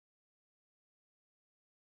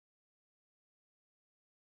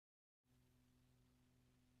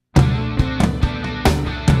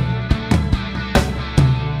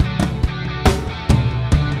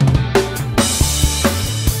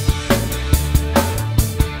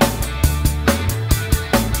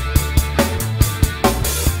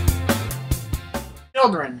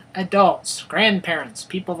children, adults, grandparents,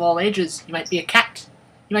 people of all ages. You might be a cat,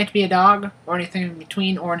 you might be a dog, or anything in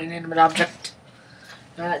between, or an inanimate object.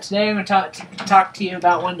 Today I'm going to talk to you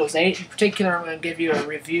about Windows 8. In particular, I'm going to give you a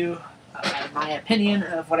review, my opinion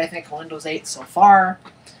of what I think of Windows 8 so far.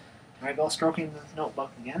 There I go, stroking the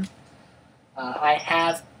notebook again. I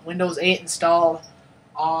have Windows 8 installed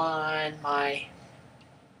on my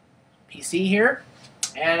PC here,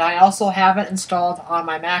 and I also have it installed on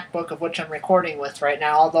my MacBook, of which I'm recording with right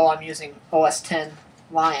now, although I'm using OS X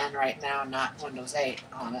Lion right now, not Windows 8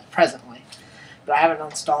 on it presently. But I haven't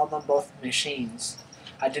installed on both machines.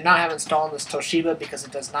 I do not have installed this Toshiba because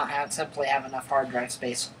it does not simply have enough hard drive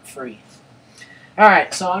space free.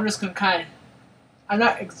 Alright, so I'm just going to I'm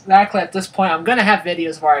not exactly at this point, I'm going to have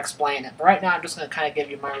videos where I explain it, but right now I'm just going to kind of give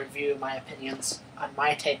you my review, my opinions on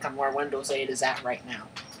my take on where Windows 8 is at right now.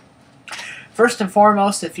 First and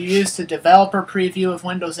foremost, if you used the developer preview of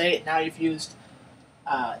Windows 8, now you've used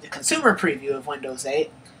the consumer preview of Windows 8,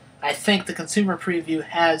 I think the consumer preview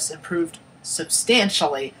has improved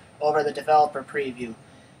substantially over the developer preview.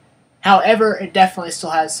 However, it definitely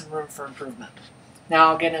still has some room for improvement. Now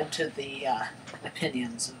I'll get into the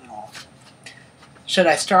opinions of it all. Should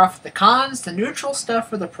I start off with the cons, the neutral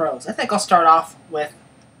stuff, or the pros? I think I'll start off with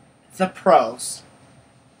the pros.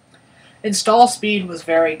 Install speed was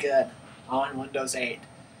very good on Windows 8.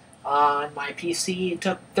 On my PC, it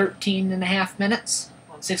took 13.5 minutes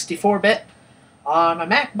on 64-bit. On my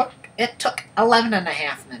MacBook, it took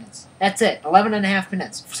 11.5 minutes. That's it, 11.5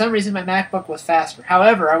 minutes. For some reason, my MacBook was faster.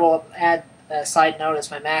 However, I will add a side note as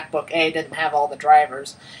my MacBook, A, didn't have all the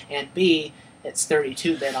drivers, and B, it's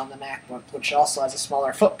 32-bit on the MacBook, which also has a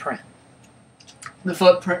smaller footprint. The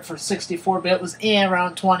footprint for 64-bit was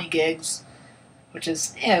around 20 gigs, which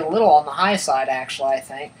is a little on the high side, actually, I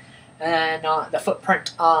think. And the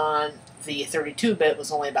footprint on the 32-bit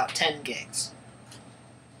was only about 10 gigs.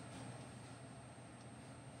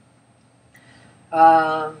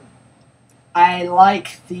 I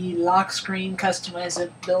like the lock screen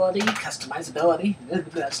customizability.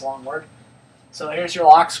 That's a long word. So here's your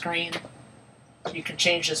lock screen. You can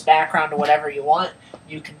change this background to whatever you want.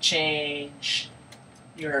 You can change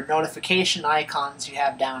your notification icons you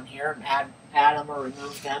have down here, and add them or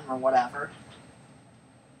remove them or whatever.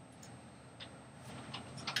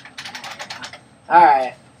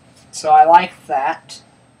 Alright, so I like that.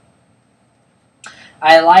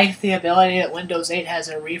 I like the ability that Windows 8 has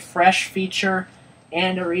a refresh feature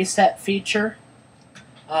and a reset feature.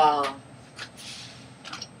 The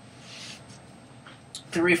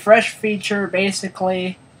refresh feature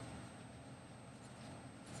basically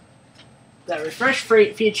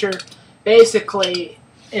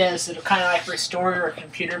is it'll kind of like restore your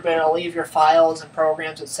computer, but it'll leave your files and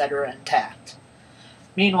programs, etc. intact.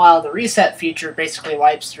 Meanwhile, the reset feature basically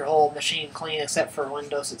wipes your whole machine clean, except for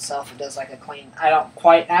Windows itself. It does like a clean. I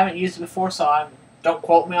haven't used it before, so don't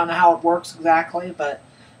quote me on how it works exactly, but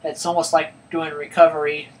it's almost like doing a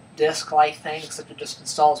recovery disk-like thing, except it just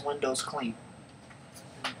installs Windows clean.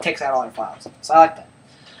 It takes out all your files. So I like that.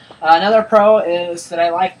 Another pro is that I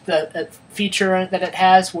like the feature that it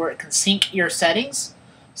has where it can sync your settings.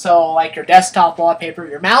 So like your desktop wallpaper,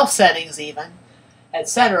 your mouse settings even,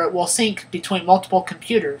 etc. will sync between multiple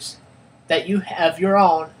computers that you have your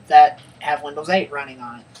own that have Windows 8 running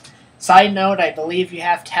on it. Side note, I believe you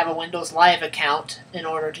have to have a Windows Live account in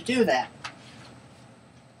order to do that.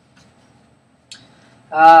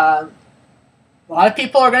 A lot of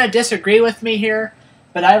people are going to disagree with me here,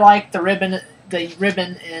 but I like the ribbon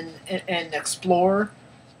in Explorer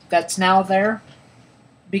that's now there,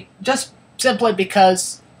 just simply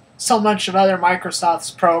because so much of other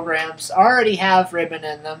Microsoft's programs already have ribbon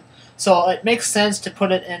in them, so it makes sense to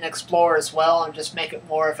put it in Explorer as well and just make it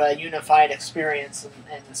more of a unified experience in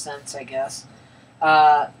a sense, I guess.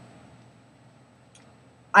 I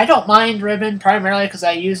don't mind ribbon primarily because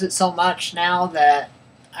I use it so much now that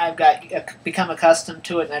I've become accustomed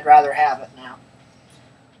to it, and I'd rather have it now.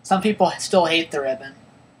 Some people still hate the ribbon.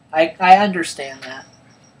 I understand that,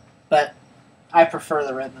 but I prefer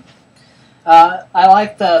the ribbon. I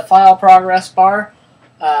like the file progress bar.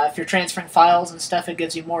 If you're transferring files and stuff, it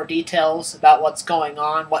gives you more details about what's going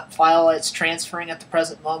on, what file it's transferring at the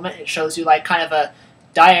present moment. It shows you like kind of a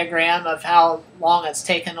diagram of how long it's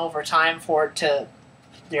taken over time for it to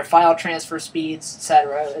your file transfer speeds,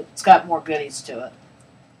 etc. It's got more goodies to it.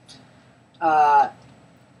 I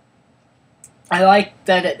like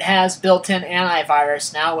that it has built-in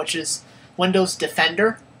antivirus now, which is Windows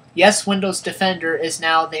Defender. Yes, Windows Defender is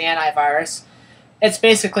now the antivirus. It's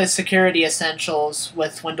basically Security Essentials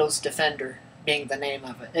with Windows Defender being the name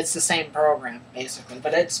of it. It's the same program, basically,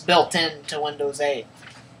 but it's built into Windows 8.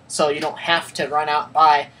 so you don't have to run out and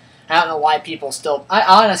buy. I don't know why people still.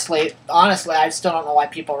 Honestly, I still don't know why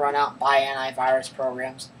people run out and buy antivirus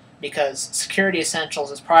programs, because Security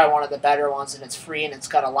Essentials is probably one of the better ones, and it's free and it's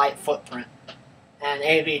got a light footprint. And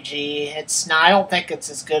AVG, it's not. I don't think it's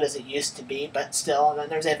as good as it used to be, but still. And then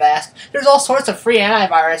there's Avast. There's all sorts of free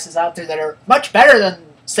antiviruses out there that are much better than,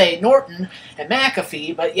 say, Norton and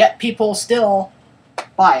McAfee, but yet people still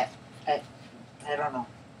buy it. I don't know.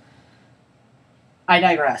 I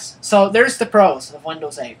digress. So there's the pros of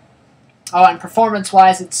Windows 8. Oh, and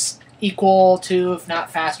performance-wise, it's equal to, if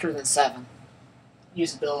not faster than 7.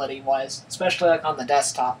 Usability-wise, especially like on the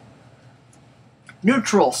desktop.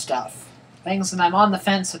 Neutral stuff. Things that I'm on the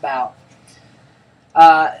fence about.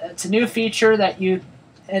 It's a new feature that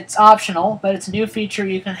it's optional, but it's a new feature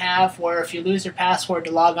you can have where if you lose your password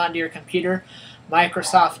to log onto your computer,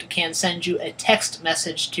 Microsoft can send you a text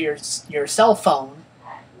message to your cell phone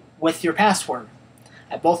with your password.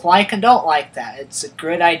 I both like and don't like that. It's a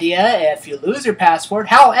good idea if you lose your password.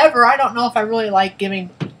 However, I don't know if I really like giving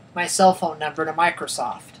my cell phone number to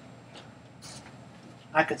Microsoft.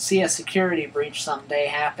 I could see a security breach someday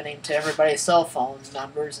happening to everybody's cell phone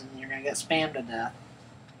numbers, and you're going to get spammed to death.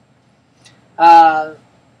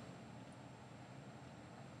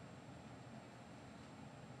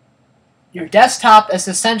 Your desktop is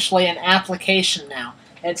essentially an application now.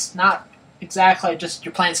 It's not exactly just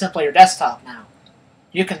you're playing simply your desktop now.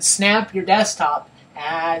 You can snap your desktop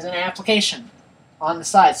as an application on the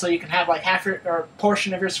side, so you can have like half or a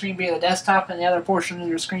portion of your screen be the desktop, and the other portion of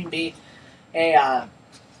your screen be a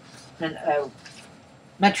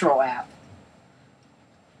Metro app.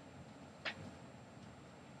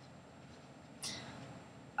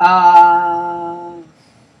 I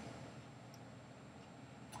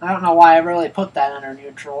don't know why I really put that under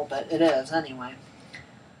neutral, but it is anyway.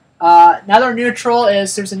 Another neutral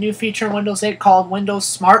is there's a new feature in Windows 8 called Windows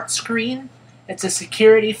Smart Screen. It's a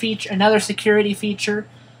security feature, another security feature.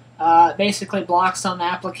 Basically blocks some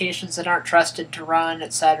applications that aren't trusted to run,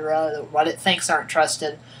 etc. What it thinks aren't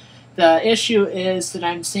trusted. The issue is that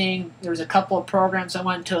I'm seeing there's a couple of programs I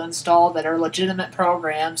went to install that are legitimate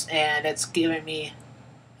programs, and it's giving me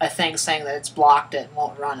a thing saying that it's blocked it and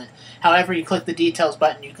won't run it. However, you click the details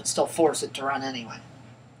button, you can still force it to run anyway.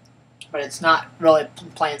 But it's not really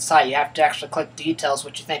plain sight. You have to actually click details,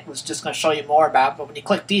 which you think was just going to show you more about. But when you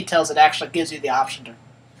click details, it actually gives you the option to,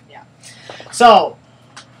 yeah. So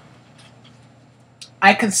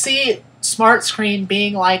I can see Smart Screen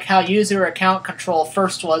being like how user account control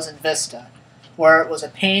first was in Vista, where it was a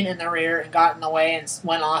pain in the rear and got in the way and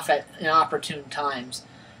went off at inopportune times.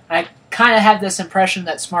 I kind of had this impression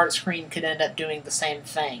that Smart Screen could end up doing the same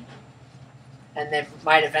thing, and they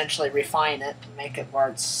might eventually refine it and make it where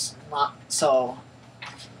it's not so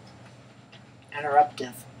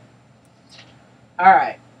interruptive.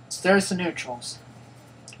 Alright, so there's the neutrals.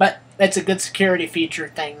 But it's a good security feature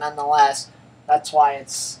thing nonetheless. That's why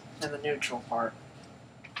it's in the neutral part.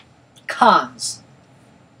 Cons.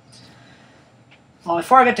 Well,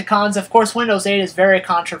 before I get to cons, of course, Windows 8 is very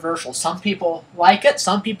controversial. Some people like it,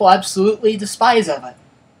 some people absolutely despise of it.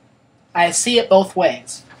 I see it both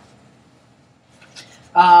ways.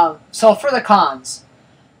 So for the cons,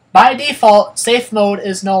 by default, safe mode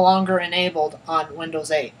is no longer enabled on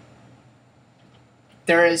Windows 8.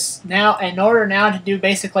 There is now, in order now to do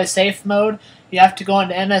basically safe mode, you have to go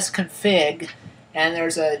into MS-config, and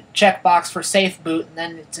there's a checkbox for safe boot, and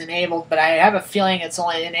then it's enabled, but I have a feeling it's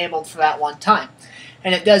only enabled for that one time.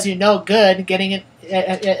 And it does you no good getting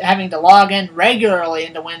having to log in regularly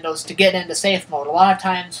into Windows to get into safe mode. A lot of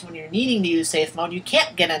times when you're needing to use safe mode, you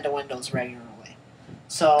can't get into Windows regularly.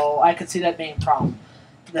 So I could see that being a problem.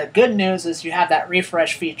 The good news is you have that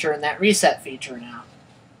refresh feature and that reset feature now.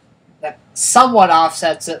 That somewhat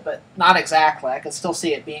offsets it, but not exactly. I could still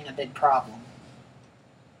see it being a big problem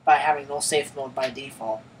by having no safe mode by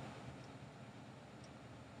default.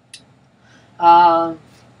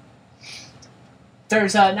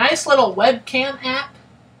 There's a nice little webcam app,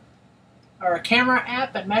 or a camera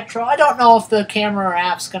app at Metro. I don't know if the camera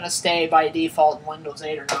app's going to stay by default in Windows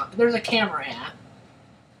 8 or not, but there's a camera app.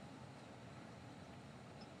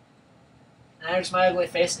 And there's my ugly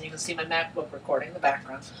face, and you can see my MacBook recording in the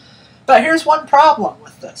background. But here's one problem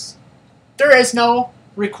with this. There is no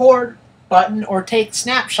record button or take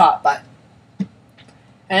snapshot button.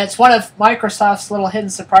 And it's one of Microsoft's little hidden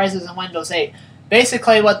surprises in Windows 8.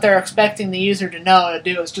 Basically, what they're expecting the user to know to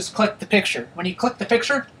do is just click the picture. When you click the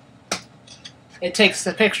picture, it takes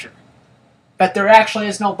the picture. But there actually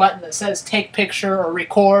is no button that says take picture or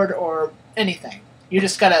record or anything. You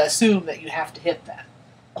just gotta assume that you have to hit that.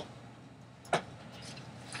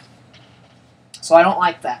 So I don't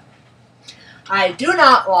like that. I do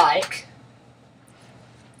not like...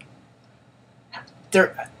 A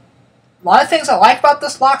lot of things I like about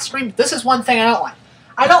this lock screen, but this is one thing I don't like.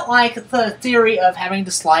 I don't like the theory of having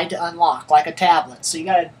to slide to unlock, like a tablet. So you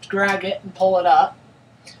gotta drag it and pull it up.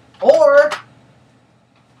 Or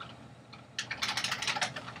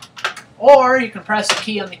you can press a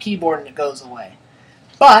key on the keyboard and it goes away.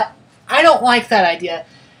 But I don't like that idea.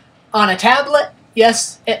 On a tablet,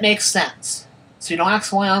 yes, it makes sense. So you don't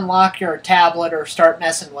accidentally unlock your tablet or start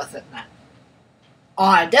messing with it then.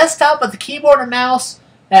 On a desktop with a keyboard and mouse,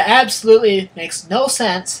 that absolutely makes no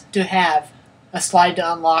sense to have a slide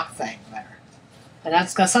to unlock thing there. And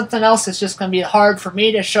that's something else that's just going to be hard for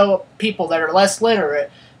me to show people that are less literate.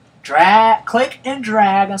 Click and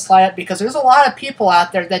drag and slide it, because there's a lot of people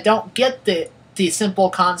out there that don't get the simple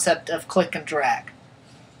concept of click and drag.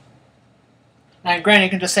 And granted, you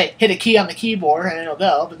can just say, hit a key on the keyboard and it'll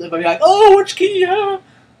go, but they'll be like, oh, which key?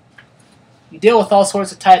 You deal with all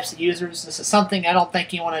sorts of types of users. This is something I don't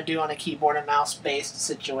think you want to do on a keyboard and mouse based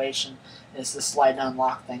situation, is the slide and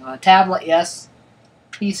unlock thing. On a tablet, yes.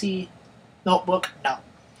 PC, notebook, no.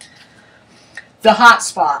 The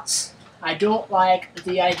hotspots. I don't like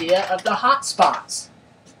the idea of the hotspots.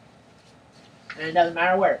 And it doesn't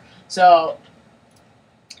matter where. So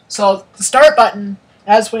the start button,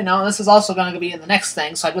 as we know, this is also going to be in the next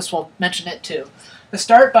thing, so I just will mention it too. The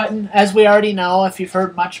start button, as we already know, if you've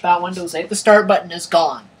heard much about Windows 8, the start button is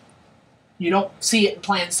gone. You don't see it in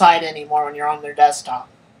plain sight anymore when you're on their desktop.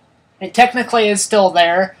 It technically is still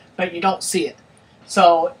there, but you don't see it.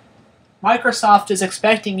 So Microsoft is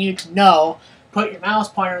expecting you to know, put your mouse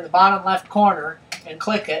pointer in the bottom left corner and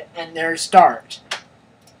click it, and there's start.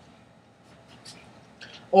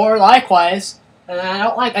 Or likewise, and I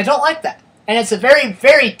don't like that. And it's a very,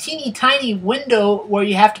 very teeny tiny window where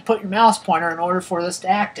you have to put your mouse pointer in order for this to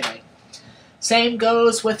activate. Same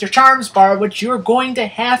goes with your charms bar, which you're going to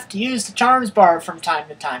have to use the charms bar from time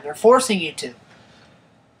to time. They're forcing you to.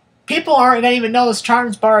 People aren't going to even know this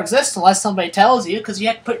charms bar exists unless somebody tells you, because you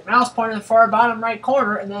have to put your mouse pointer in the far bottom right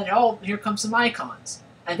corner, and then, oh, here comes some icons.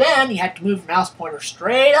 And then you have to move your mouse pointer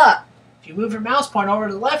straight up. If you move your mouse pointer over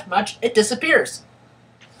to the left much, it disappears.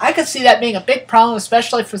 I could see that being a big problem,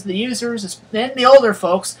 especially for the users and the older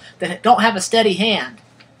folks that don't have a steady hand.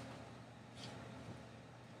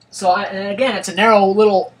 So, and again, it's a narrow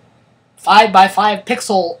little 5 by 5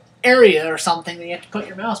 pixel area or something that you have to put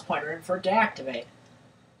your mouse pointer in for it to activate.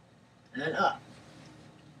 And then up.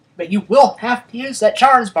 But you will have to use that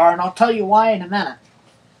charms bar, and I'll tell you why in a minute.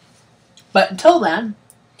 But until then,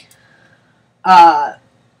 I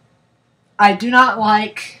do not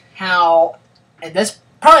like how, and this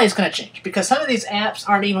probably is going to change, because some of these apps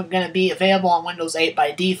aren't even going to be available on Windows 8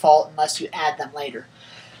 by default unless you add them later.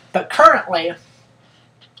 But currently,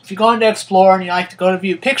 if you go into Explorer and you like to go to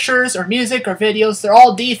view pictures or music or videos, they're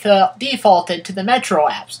all defaulted to the Metro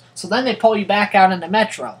apps. So then they pull you back out into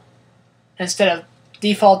Metro instead of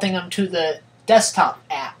defaulting them to the desktop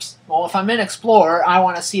apps. Well, if I'm in Explorer, I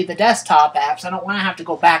want to see the desktop apps. I don't want to have to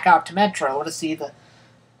go back out to Metro to see the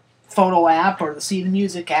photo app or to see the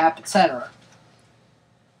music app, etc.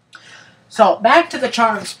 So, back to the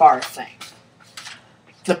charms bar thing.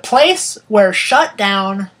 The place where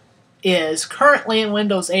shutdown is currently in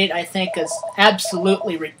Windows 8, I think, is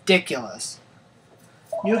absolutely ridiculous.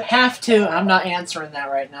 You have to... I'm not answering that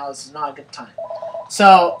right now. This is not a good time.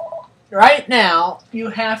 So, right now,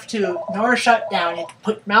 you have to, in order to shut down, you have to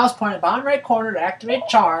put your mouse pointer in the bottom right corner to activate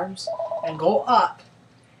charms and go up.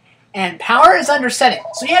 And power is under settings.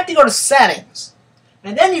 So you have to go to settings.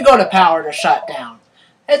 And then you go to power to shut down.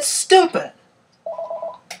 It's stupid.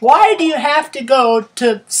 Why do you have to go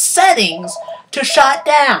to settings to shut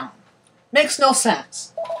down? Makes no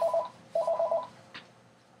sense.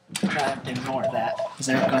 I'm trying to ignore that, because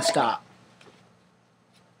they're not going to stop.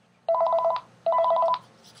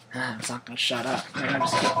 It's not going to shut up. They're going to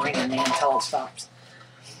just keep ringing me until it stops.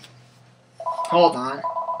 Hold on.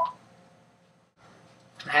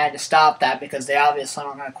 I had to stop that because they obviously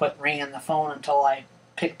weren't going to quit ringing the phone until I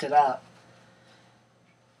picked it up.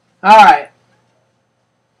 Alright.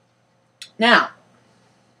 Now,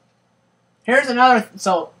 here's another...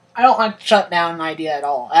 So, I don't like the shutdown idea at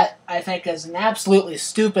all. That, I think, is an absolutely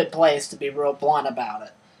stupid place to be real blunt about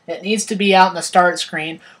it. It needs to be out in the start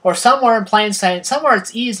screen, or somewhere in plain sight, somewhere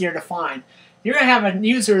it's easier to find. You're going to have a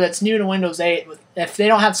user that's new to Windows 8, if they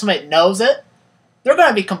don't have somebody that knows it, they're going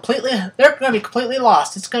to be completely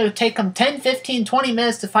lost. It's going to take them 10, 15, 20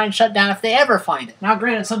 minutes to find shutdown if they ever find it. Now,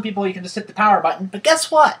 granted, some people you can just hit the power button, but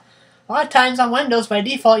guess what? A lot of times on Windows, by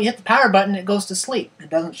default, you hit the power button, it goes to sleep. It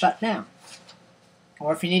doesn't shut down.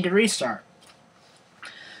 Or if you need to restart.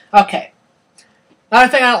 Okay.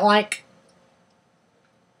 Another thing I don't like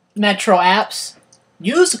Metro apps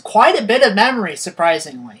use quite a bit of memory,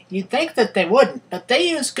 surprisingly. You'd think that they wouldn't, but they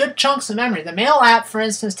use good chunks of memory. The Mail app, for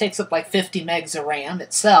instance, takes up like 50 megs of RAM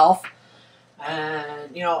itself.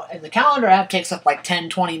 And, and the Calendar app takes up like 10,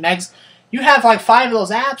 20 megs. You have like 5 of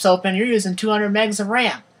those apps open, you're using 200 megs of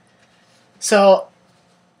RAM. So,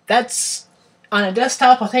 that's, on a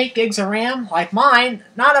desktop with 8 gigs of RAM, like mine,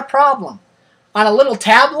 not a problem. On a little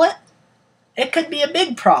tablet, it could be a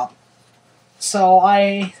big problem. So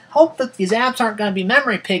I hope that these apps aren't going to be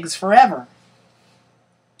memory pigs forever.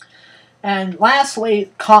 And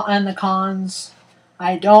lastly, on the cons,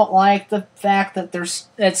 I don't like the fact that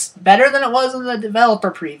it's better than it was in the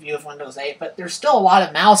developer preview of Windows 8, but there's still a lot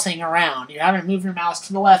of mousing around. You're having to move your mouse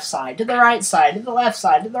to the left side, to the right side, to the left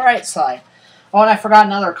side, to the right side. Oh, and I forgot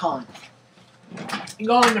another con. You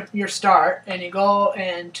go into your Start, and you go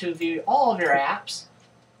in to view all of your apps.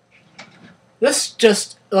 This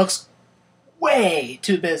just looks way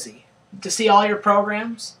too busy to see all your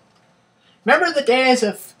programs. Remember the days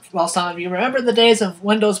of, well, some of you remember the days of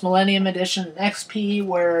Windows Millennium Edition and XP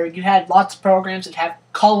where you had lots of programs that have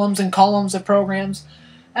columns and columns of programs?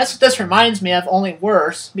 That's what this reminds me of, only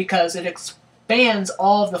worse, because it expands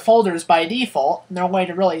all of the folders by default, and there's no way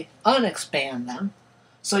to really unexpand them.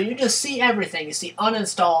 So you just see everything. You see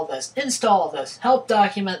uninstall this, install this, help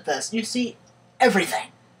document this. You see everything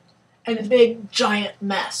in a big, giant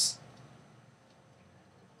mess.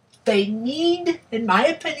 They need, in my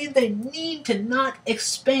opinion, they need to not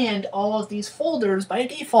expand all of these folders by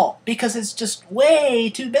default because it's just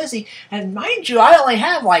way too busy. And mind you, I only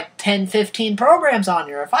have like 10, 15 programs on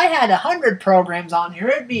here. If I had 100 programs on here,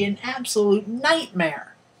 it'd be an absolute nightmare.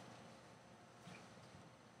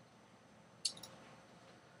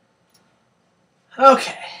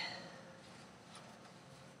 Okay.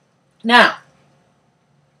 Now,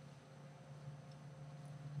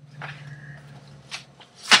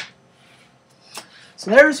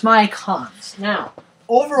 so there's my cons. Now,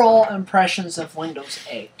 overall impressions of Windows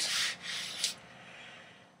 8.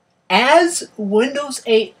 As Windows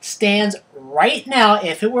 8 stands right now,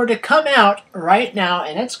 if it were to come out right now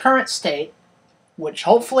in its current state, which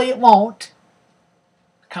hopefully it won't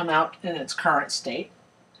come out in its current state,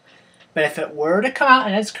 but if it were to come out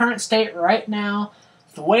in its current state right now,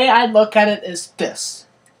 the way I'd look at it is this.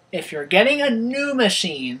 If you're getting a new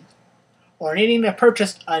machine or needing to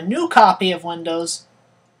purchase a new copy of Windows,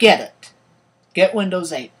 get it. Get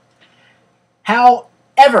Windows 8.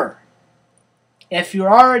 However, if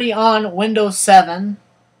you're already on Windows 7,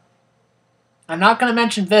 I'm not going to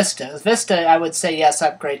mention Vista. Vista, I would say yes,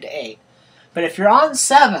 upgrade to 8. But if you're on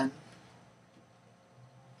 7,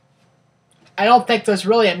 I don't think there's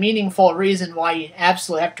really a meaningful reason why you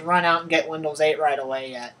absolutely have to run out and get Windows 8 right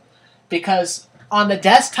away yet. Because on the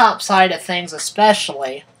desktop side of things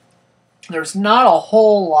especially, there's not a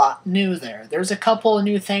whole lot new there. There's a couple of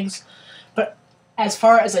new things, but as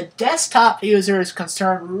far as a desktop user is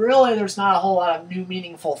concerned, really there's not a whole lot of new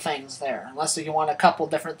meaningful things there. Unless you want a couple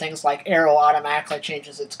different things like Arrow automatically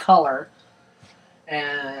changes its color,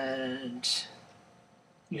 and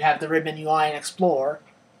you have the Ribbon UI in Explorer.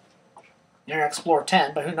 You're in Explorer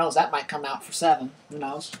 10, but who knows, that might come out for 7. Who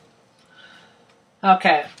knows?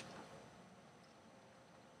 Okay.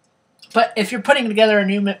 But if you're putting together a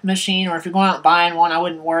new machine, or if you're going out and buying one, I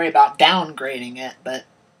wouldn't worry about downgrading it. But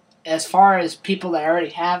as far as people that already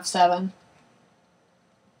have 7,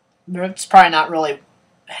 it's probably not really,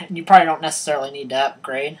 you probably don't necessarily need to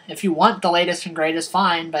upgrade. If you want the latest and greatest,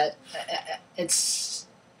 fine, but it's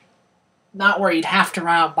not where you'd have to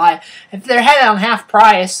run out and buy it. If they're headed on half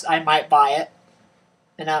price, I might buy it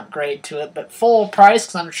and upgrade to it. But full price,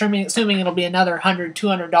 because I'm assuming it'll be another $100,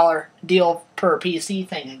 $200 deal per PC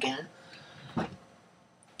thing again,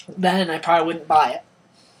 then I probably wouldn't buy it.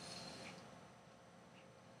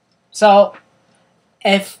 So,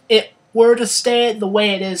 if it were to stay the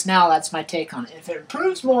way it is now, that's my take on it. If it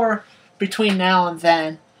improves more between now and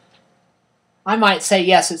then, I might say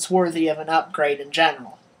yes, it's worthy of an upgrade in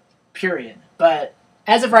general. Period. But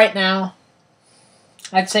as of right now,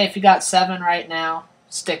 I'd say if you got 7 right now,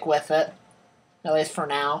 stick with it. At least for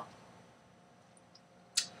now.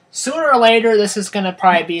 Sooner or later, this is going to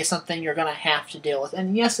probably be something you're going to have to deal with.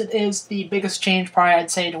 And yes, it is the biggest change, probably,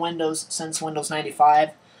 I'd say, to Windows since Windows 95.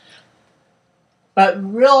 But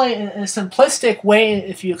really, in a simplistic way,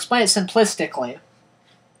 if you explain it simplistically,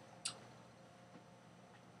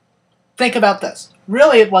 think about this.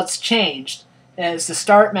 Really, what's changed is the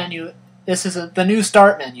Start menu. This is the new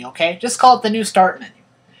Start menu, okay? Just call it the new Start menu.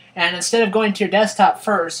 And instead of going to your desktop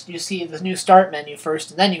first, you see the new Start menu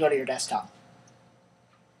first, and then you go to your desktop.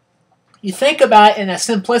 You think about it in a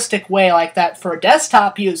simplistic way like that for a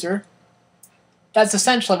desktop user, that's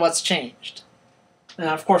essentially what's changed. And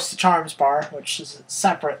of course the Charms bar, which is a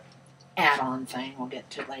separate add-on thing we'll get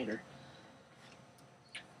to later.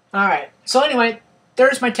 Alright, so anyway,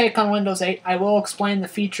 there's my take on Windows 8. I will explain the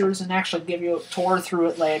features and actually give you a tour through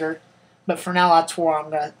it later, but for now that's where I'm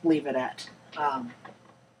going to leave it at.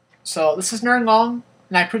 So this is Nerdgong,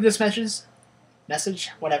 and I approve this message,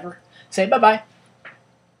 whatever. Say bye-bye.